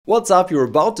What's up? You're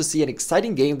about to see an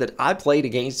exciting game that I played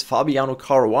against Fabiano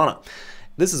Caruana.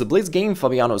 This is a blitz game.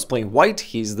 Fabiano is playing white.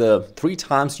 He's the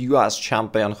 3-time US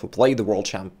champion who played the World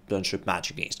Championship match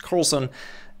against Carlsen.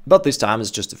 But this time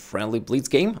it's just a friendly blitz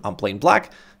game. I'm playing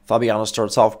black. Fabiano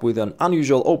starts off with an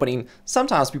unusual opening.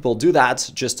 Sometimes people do that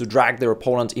just to drag their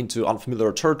opponent into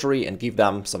unfamiliar territory and give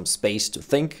them some space to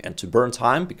think and to burn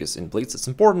time, because in blitz it's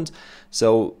important.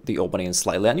 So the opening is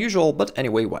slightly unusual, but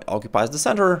anyway, white occupies the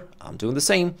center. I'm doing the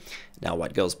same. Now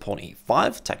white goes pawn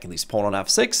e5, attacking this pawn on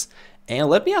f6. And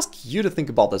let me ask you to think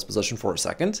about this position for a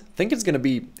second. I think it's going to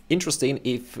be interesting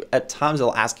if at times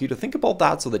I'll ask you to think about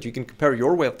that so that you can compare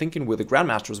your way of thinking with the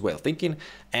Grandmaster's way of thinking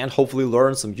and hopefully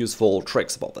learn some useful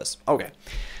tricks about this. Okay,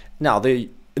 now the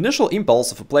initial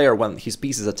impulse of a player when his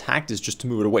piece is attacked is just to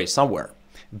move it away somewhere.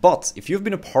 But if you've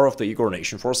been a part of the Igor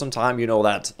Nation for some time, you know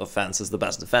that offense is the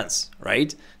best defense,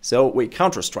 right? So we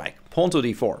counter-strike, pawn to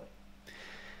d4.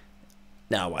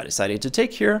 Now I decided to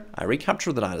take here, I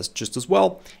recapture the knight just as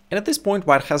well, and at this point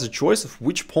white has a choice of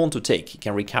which pawn to take. He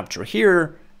can recapture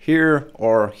here, here,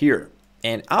 or here.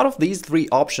 And out of these three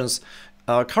options,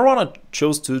 Caruana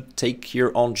chose to take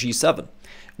here on g7,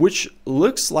 which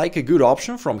looks like a good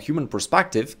option from human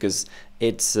perspective, because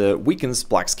it weakens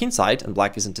black's king side, and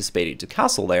black is anticipated to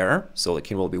castle there, so the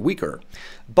king will be weaker.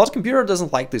 But computer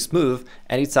doesn't like this move,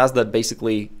 and it says that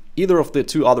basically either of the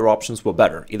two other options were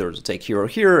better, either to take here or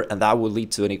here, and that would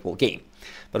lead to an equal game.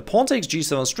 But pawn takes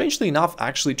g7, strangely enough,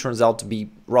 actually turns out to be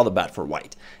rather bad for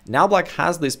white. Now black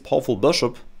has this powerful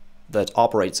bishop that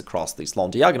operates across this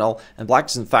long diagonal, and black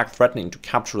is in fact threatening to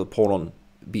capture the pawn on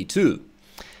b2.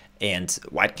 And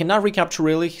white cannot recapture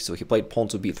really, so he played pawn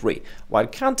to b3.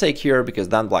 White can't take here because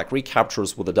then black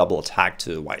recaptures with a double attack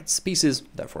to white's pieces,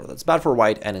 therefore that's bad for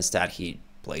white, and instead he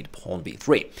played pawn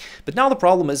b3. But now the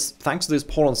problem is, thanks to this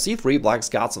pawn on c3, black's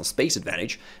got some space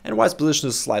advantage, and white's position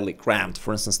is slightly cramped.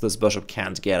 For instance, this bishop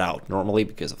can't get out normally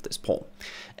because of this pawn.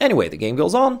 Anyway, the game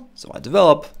goes on, so I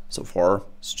develop. So far,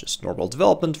 it's just normal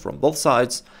development from both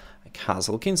sides. I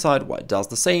castle kingside, white does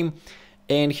the same.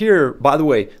 And here, by the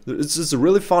way, it's just a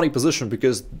really funny position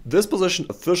because this position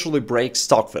officially breaks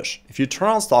Stockfish. If you turn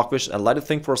on Stockfish and let it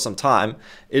think for some time,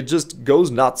 it just goes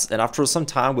nuts. And after some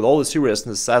time, with all the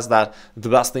seriousness, says that the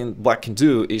best thing black can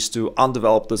do is to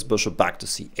undevelop this bishop back to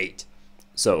c8.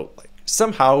 So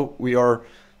somehow we are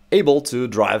able to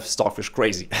drive Stockfish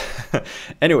crazy.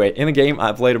 Anyway, in the game,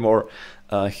 I played a more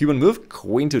human move,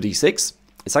 queen to d6.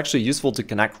 It's actually useful to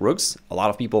connect rooks. A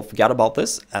lot of people forget about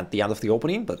this at the end of the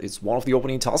opening, but it's one of the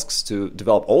opening tasks to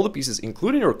develop all the pieces,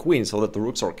 including your queen, so that the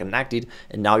rooks are connected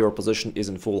and now your position is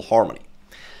in full harmony.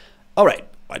 Alright,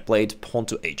 white played pawn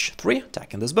to h3,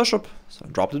 attacking this bishop, so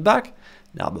I dropped it back.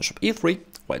 Now bishop e3,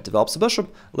 white develops a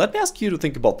bishop. Let me ask you to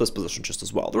think about this position just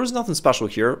as well. There is nothing special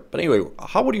here, but anyway,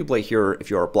 how would you play here if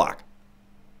you are black?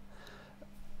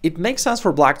 It makes sense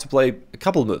for black to play a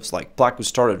couple moves, like black could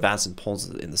start advancing pawns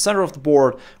in the center of the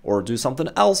board or do something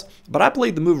else, but I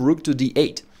played the move rook to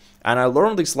d8. And I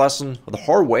learned this lesson the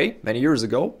hard way many years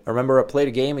ago. I remember I played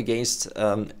a game against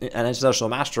an international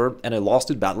master and I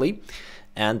lost it badly.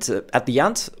 And at the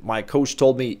end, my coach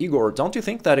told me, Igor, don't you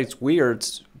think that it's weird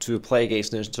to play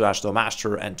against an international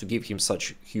master and to give him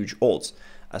such huge odds?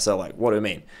 I said, like, what do you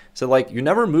mean? So, like, you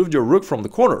never moved your rook from the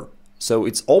corner. So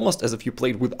it's almost as if you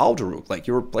played without a rook, like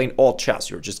you were playing odd chess,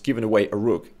 you're just giving away a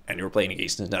rook and you're playing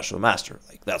against an international master.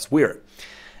 Like, that's weird.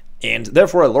 And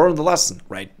therefore I learned the lesson,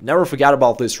 right? Never forget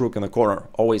about this rook in the corner,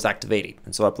 always activate it.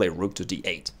 And so I play rook to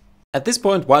d8. At this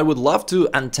point, white would love to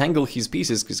untangle his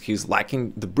pieces because he's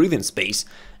lacking the breathing space.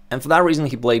 And for that reason,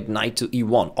 he played knight to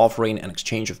e1, offering an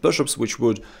exchange of bishops, which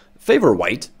would favor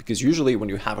white, because usually when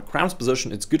you have a cramped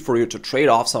position, it's good for you to trade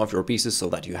off some of your pieces so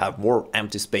that you have more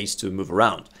empty space to move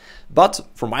around. But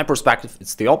from my perspective,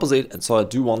 it's the opposite, and so I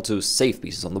do want to save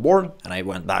pieces on the board, and I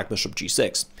went back bishop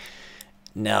g6.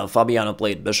 Now Fabiano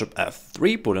played bishop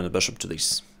f3, put in a bishop to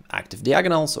this active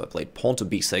diagonal, so I played pawn to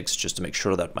b6 just to make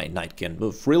sure that my knight can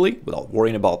move freely without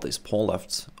worrying about this pawn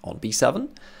left on b7.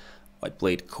 White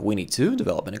played queen e2,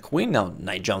 developing a queen. Now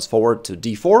knight jumps forward to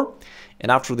d4,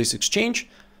 and after this exchange,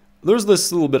 there's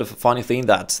this little bit of a funny thing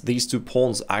that these two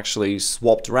pawns actually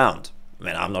swapped around. I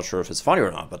mean, I'm not sure if it's funny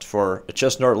or not, but for a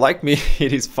chess nerd like me,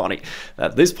 it is funny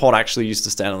that this pawn actually used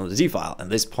to stand on the d file,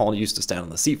 and this pawn used to stand on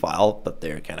the c file, but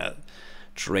they're kind of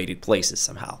traded places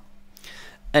somehow.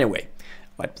 Anyway,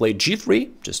 white played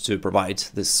g3 just to provide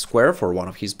this square for one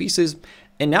of his pieces.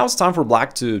 And now it's time for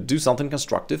black to do something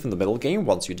constructive in the middle game.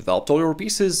 Once you developed all your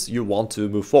pieces, you want to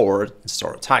move forward and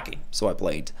start attacking. So I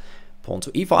played pawn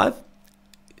to e5,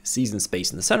 seizing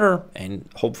space in the center, and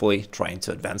hopefully trying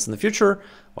to advance in the future.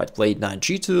 White played knight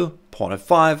g2, pawn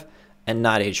f5, and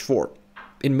knight h4.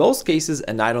 In most cases,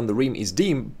 a knight on the ream is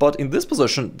deemed, but in this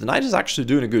position, the knight is actually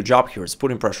doing a good job here. It's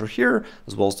putting pressure here,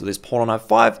 as well as to this pawn on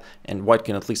f5, and white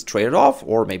can at least trade it off,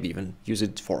 or maybe even use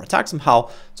it for attack somehow.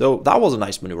 So that was a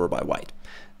nice maneuver by white.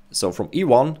 So from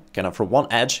e1, kind of from one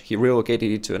edge, he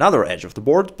relocated it to another edge of the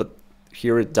board, but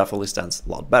here it definitely stands a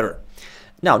lot better.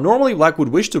 Now, normally black would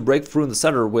wish to break through in the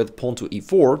center with pawn to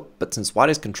e4, but since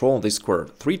white is controlling this square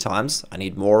 3 times, I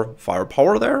need more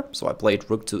firepower there, so I played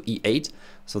rook to e8,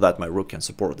 so that my rook can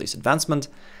support this advancement.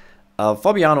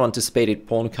 Fabiano anticipated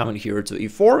pawn coming here to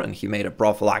e4, and he made a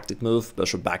prophylactic move,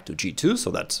 bishop back to g2, so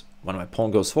that when my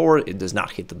pawn goes forward, it does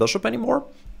not hit the bishop anymore,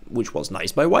 which was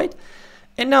nice by white.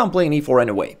 And now I'm playing e4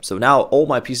 anyway, so now all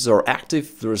my pieces are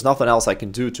active, there is nothing else I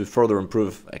can do to further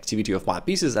improve activity of my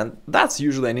pieces, and that's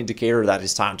usually an indicator that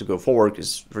it's time to go forward,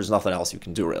 because there's nothing else you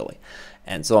can do really.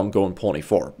 And so I'm going pawn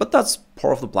e4, but that's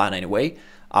part of the plan anyway.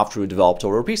 After we developed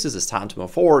our pieces, it's time to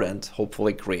move forward and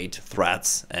hopefully create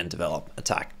threats and develop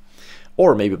attack.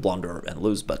 Or maybe blunder and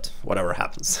lose, but whatever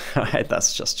happens, right?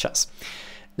 That's just chess.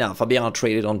 Now, Fabiano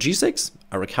traded on g6,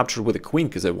 I recaptured with a queen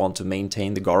because I want to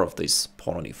maintain the guard of this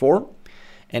pawn on e4.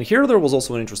 And here there was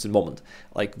also an interesting moment.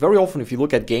 Like very often if you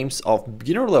look at games of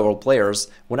beginner level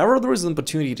players, whenever there is an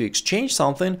opportunity to exchange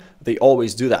something, they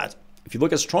always do that. If you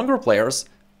look at stronger players,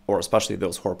 or especially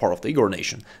those who are part of the Igor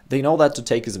nation, they know that to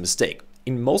take is a mistake.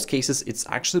 In most cases, it's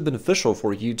actually beneficial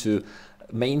for you to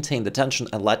maintain the tension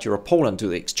and let your opponent do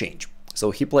the exchange.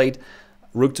 So he played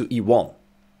rook to e1.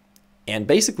 And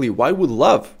basically white would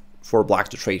love for black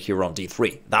to trade here on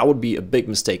d3. That would be a big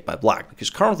mistake by black,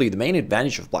 because currently the main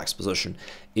advantage of black's position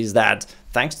is that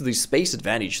thanks to this space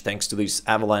advantage, thanks to this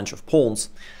avalanche of pawns,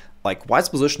 like white's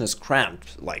position is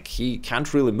cramped, like he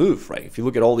can't really move, right? If you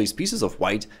look at all these pieces of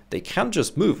white, they can't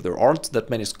just move. There aren't that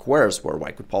many squares where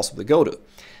white could possibly go to.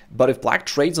 But if black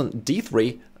trades on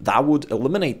d3, that would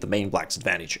eliminate the main black's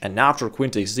advantage. And now after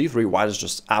queen takes d3, white is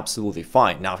just absolutely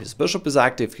fine. Now his bishop is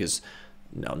active, his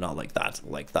no, not like that,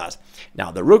 like that.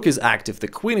 Now the rook is active, the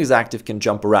queen is active, can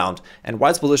jump around, and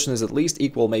white's position is at least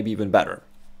equal, maybe even better.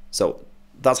 So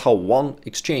that's how one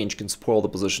exchange can spoil the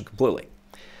position completely.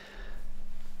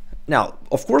 Now,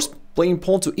 of course, playing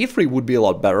pawn to e3 would be a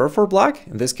lot better for black.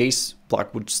 In this case,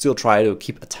 black would still try to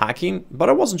keep attacking, but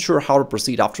I wasn't sure how to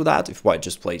proceed after that, if white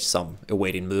just plays some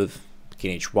awaiting move.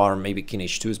 King h1, maybe king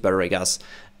h2 is better, I guess.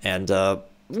 And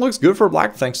looks good for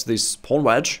black thanks to this pawn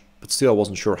wedge. But still I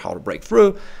wasn't sure how to break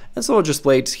through, and so I just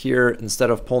played here,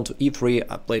 instead of pawn to e3,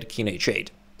 I played king h8.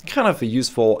 Kind of a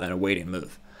useful and a waiting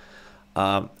move.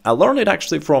 I learned it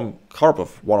actually from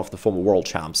Karpov, one of the former world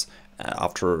champs.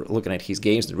 After looking at his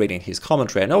games and reading his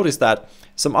commentary, I noticed that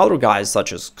some other guys,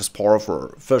 such as Kasparov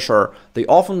or Fischer, they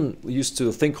often used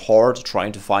to think hard,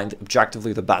 trying to find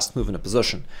objectively the best move in a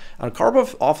position. And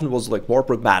Karpov often was like more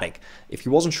pragmatic. If he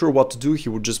wasn't sure what to do, he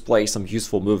would just play some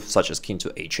useful move, such as king to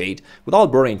h8,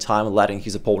 without burning time and letting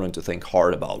his opponent to think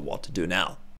hard about what to do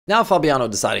now. Now Fabiano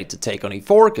decided to take on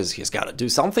e4, because he's got to do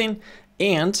something,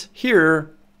 and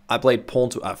here I played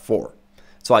pawn to f4.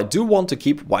 So I do want to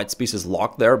keep white's pieces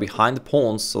locked there behind the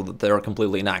pawns so that they are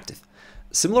completely inactive.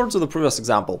 Similar to the previous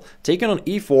example, taking on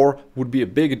e4 would be a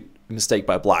big mistake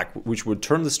by black, which would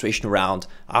turn the situation around.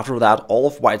 After that, all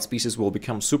of white's pieces will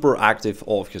become super active,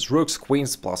 all of his rooks,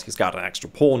 queens, plus he's got an extra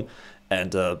pawn,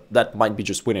 and that might be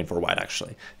just winning for white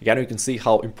actually. Again, you can see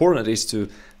how important it is to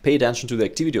pay attention to the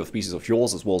activity of pieces of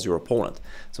yours as well as your opponent.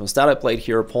 So instead I played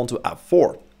here pawn to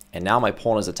f4. And now my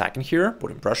pawn is attacking here,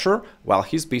 putting pressure, while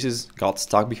his pieces got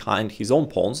stuck behind his own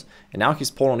pawns, and now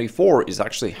his pawn on e4 is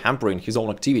actually hampering his own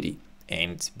activity.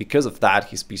 And because of that,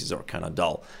 his pieces are kind of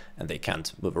dull, and they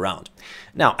can't move around.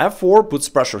 Now, f4 puts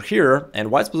pressure here, and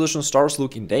white's position starts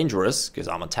looking dangerous, because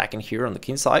I'm attacking here on the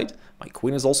king side. My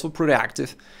queen is also pretty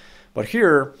active. But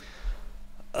here,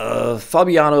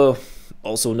 Fabiano,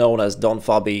 also known as Don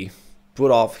Fabi,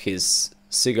 put off his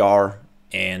cigar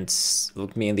and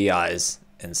looked me in the eyes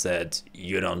and said,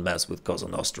 "You don't mess with Cosa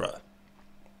Nostra,"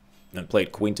 and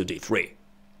played queen to d3.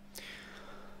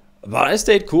 But I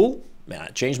stayed cool, I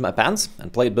changed my pants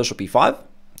and played bishop e5,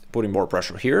 putting more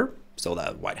pressure here, so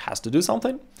that white has to do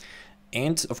something.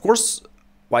 And of course,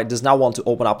 white does not want to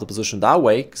open up the position that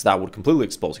way, because that would completely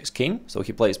expose his king, so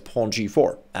he plays pawn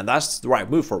g4, and that's the right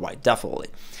move for white, definitely.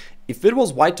 If it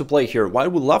was white to play here,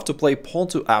 white would love to play pawn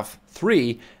to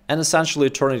f3 and essentially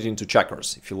turn it into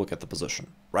checkers, if you look at the position,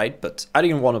 right? But I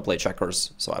didn't want to play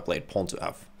checkers, so I played pawn to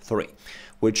f3,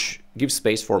 which gives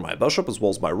space for my bishop as well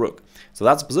as my rook. So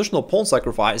that's a positional pawn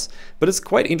sacrifice, but it's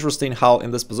quite interesting how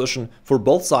in this position, for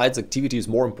both sides, activity is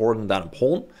more important than a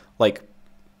pawn. Like,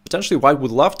 potentially White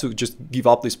would love to just give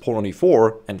up this pawn on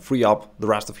e4 and free up the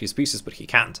rest of his pieces, but he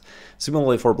can't.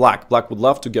 Similarly for Black, Black would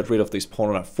love to get rid of this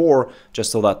pawn on f4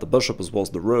 just so that the bishop as well as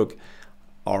the rook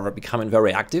are becoming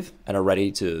very active and are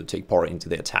ready to take part into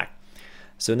the attack.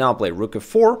 So now I play rook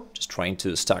f4, just trying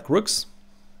to stack rooks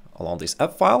along this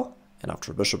f file, and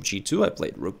after bishop g2 I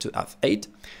played rook to f8.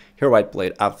 Here White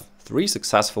played f3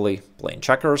 successfully, playing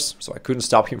checkers, so I couldn't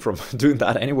stop him from doing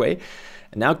that anyway.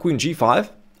 And now queen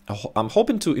g5. I'm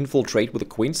hoping to infiltrate with a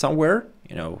queen somewhere,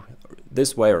 you know,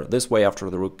 this way or this way after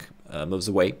the rook moves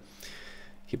away.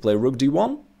 He played rook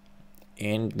d1,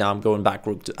 and now I'm going back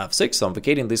rook to f6, so I'm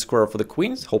vacating this square for the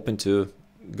queens, hoping to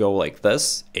go like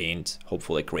this and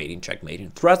hopefully creating checkmating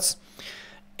threats.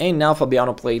 And now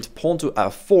Fabiano played pawn to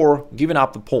f4, giving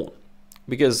up the pawn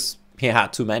because he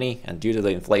had too many, and due to the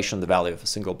inflation the value of a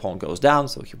single pawn goes down,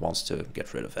 so he wants to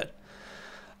get rid of it.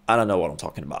 I don't know what I'm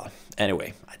talking about.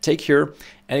 Anyway, I take here,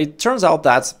 and it turns out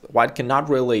that White cannot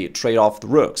really trade off the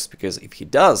rooks, because if he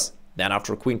does, then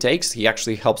after queen takes, he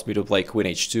actually helps me to play queen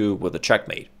h2 with a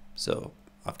checkmate. So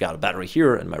I've got a battery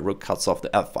here, and my rook cuts off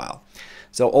the f-file.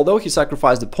 So although he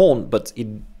sacrificed the pawn, but it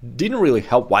didn't really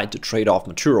help White to trade off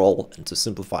material and to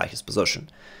simplify his position.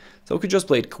 So he just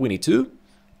played queen e2,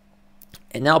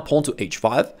 and now pawn to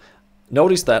h5.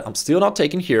 Notice that I'm still not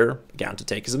taking here. Again, to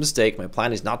take is a mistake. My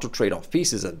plan is not to trade off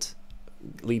pieces and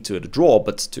lead to a draw,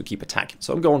 but to keep attacking.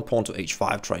 So I'm going pawn to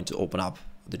h5, trying to open up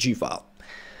the g-file.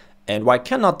 And White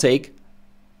cannot take.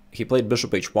 He played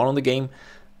bishop h1 on the game.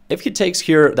 If he takes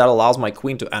here, that allows my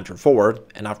queen to enter forward,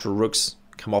 and after rooks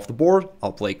come off the board,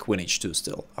 I'll play queen h2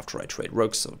 still after I trade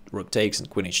rooks. So rook takes and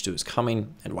queen h2 is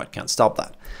coming, and White can't stop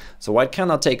that. So White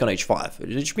cannot take on h5,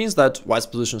 which means that White's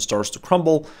position starts to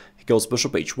crumble. He goes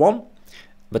bishop h1.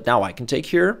 But now I can take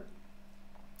here,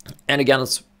 and again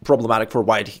it's problematic for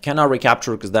White. He cannot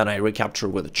recapture because then I recapture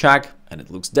with a check and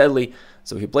it looks deadly.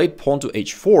 So he played pawn to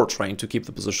h4, trying to keep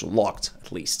the position locked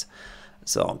at least.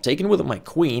 So I'm taking with my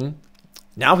queen.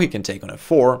 Now he can take on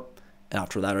f4, and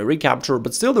after that I recapture,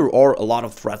 but still there are a lot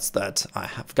of threats that I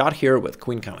have got here with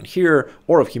queen coming here,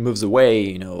 or if he moves away,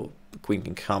 you know, the queen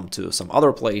can come to some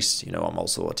other place. You know, I'm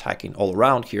also attacking all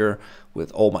around here with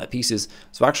all my pieces,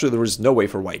 so actually there is no way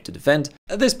for White to defend.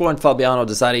 At this point Fabiano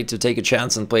decided to take a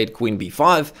chance and played queen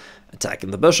b5,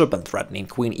 attacking the bishop and threatening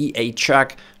queen e8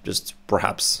 check, just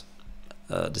perhaps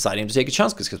deciding to take a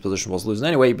chance because his position was losing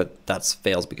anyway, but that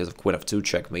fails because of queen f2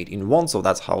 checkmate in 1, so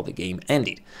that's how the game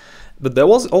ended. But there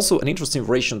was also an interesting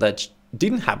variation that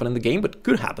didn't happen in the game but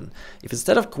could happen. If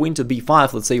instead of queen to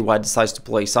b5, let's say White decides to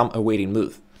play some awaiting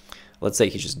move, let's say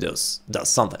he just does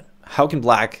something, how can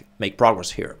Black make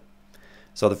progress here?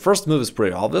 So the first move is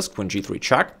pretty obvious, queen g3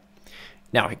 check.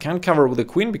 Now he can't cover with the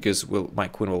queen because my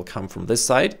queen will come from this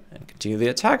side and continue the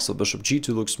attack, so bishop g2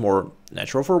 looks more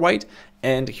natural for White.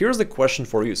 And here's the question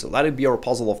for you, so let it be our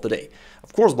puzzle of the day.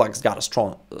 Of course Black's got a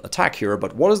strong attack here,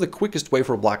 but what is the quickest way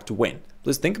for Black to win?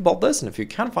 Please think about this, and if you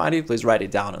can't find it, please write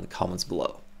it down in the comments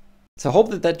below. So I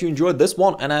hope that you enjoyed this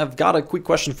one, and I've got a quick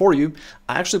question for you.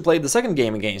 I actually played the second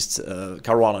game against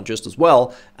Caruana just as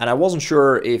well, and I wasn't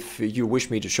sure if you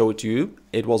wish me to show it to you.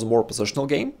 It was a more positional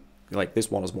game, like this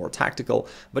one is more tactical,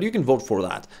 but you can vote for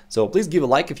that. So please give a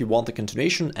like if you want the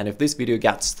continuation, and if this video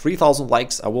gets 3,000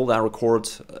 likes, I will then record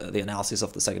the analysis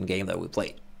of the second game that we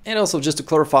played. And also, just to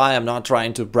clarify, I'm not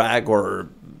trying to brag or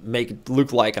make it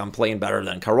look like I'm playing better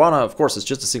than Caruana. Of course, it's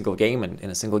just a single game, and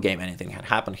in a single game anything can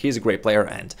happen. He's a great player,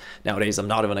 and nowadays I'm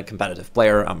not even a competitive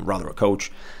player, I'm rather a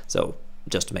coach, so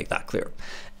just to make that clear.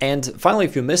 And finally,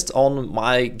 if you missed on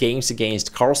my games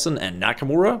against Carlsen and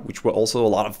Nakamura, which were also a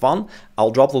lot of fun,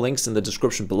 I'll drop the links in the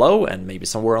description below and maybe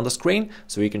somewhere on the screen,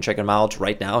 so you can check them out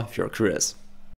right now if you're curious.